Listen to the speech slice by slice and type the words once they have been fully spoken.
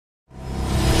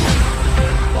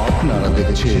আপনারা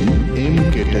দেখছেন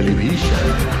MK television.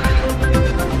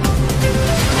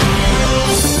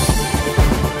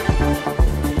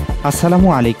 আসসালামু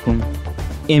আলাইকুম।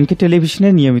 এমকে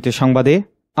টেলিভিশনের নিয়মিত সংবাদে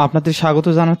আপনাদের স্বাগত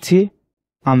জানাচ্ছি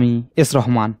আমি এস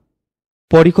রহমান।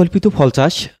 পরিকল্পিত ফল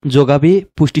চাষ যোগাবে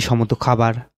পুষ্টিসম্মত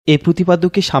খাবার, এই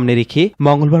প্রতিপাদ্যকে সামনে রেখে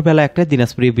মঙ্গলবার বেলা 1টায়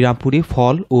দিনাজপুরের বিরামপুরে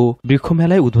ফল ও বৃক্ষ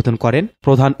মেলায় উদ্বোধন করেন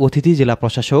প্রধান অতিথি জেলা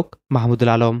প্রশাসক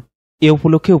মাহমুদুল আলম। এ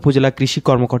উপলক্ষে উপজেলা কৃষি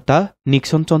কর্মকর্তা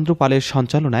নিক্সন চন্দ্র পালের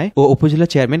সঞ্চালনায় ও উপজেলা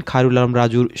চেয়ারম্যান খায়রুল আলম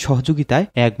রাজুর সহযোগিতায়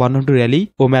এক বর্ণাঢ্য র্যালি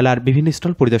ও মেলার বিভিন্ন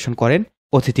স্টল পরিদর্শন করেন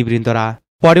অতিথিবৃন্দরা।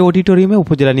 পরে অডিটোরিয়ামে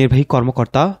উপজেলা নির্বাহী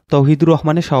কর্মকর্তা তৌহিদুর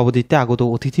রহমানের সভাপতিত্বে আগত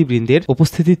অতিথিবৃন্দের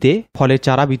উপস্থিতিতে ফলের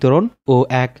চারা বিতরণ ও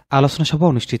এক আলোচনা সভা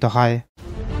অনুষ্ঠিত হয়।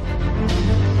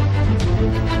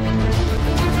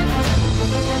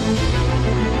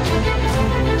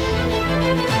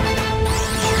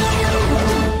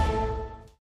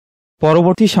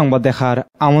 পরবর্তী সংবাদ দেখার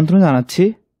আমন্ত্রণ জানাচ্ছি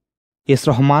এস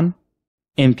রহমান,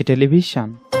 এমকে টেলিভিশন।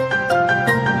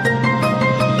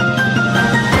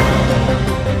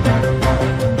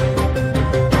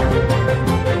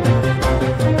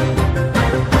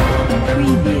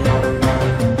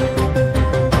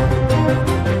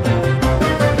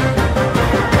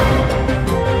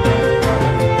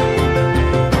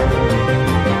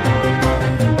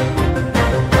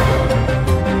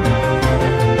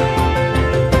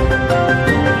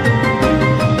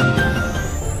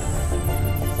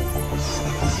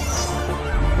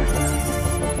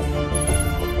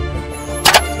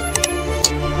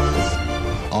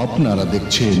 আপনারা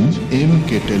দেখছেন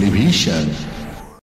এমকে টেলিভিশন।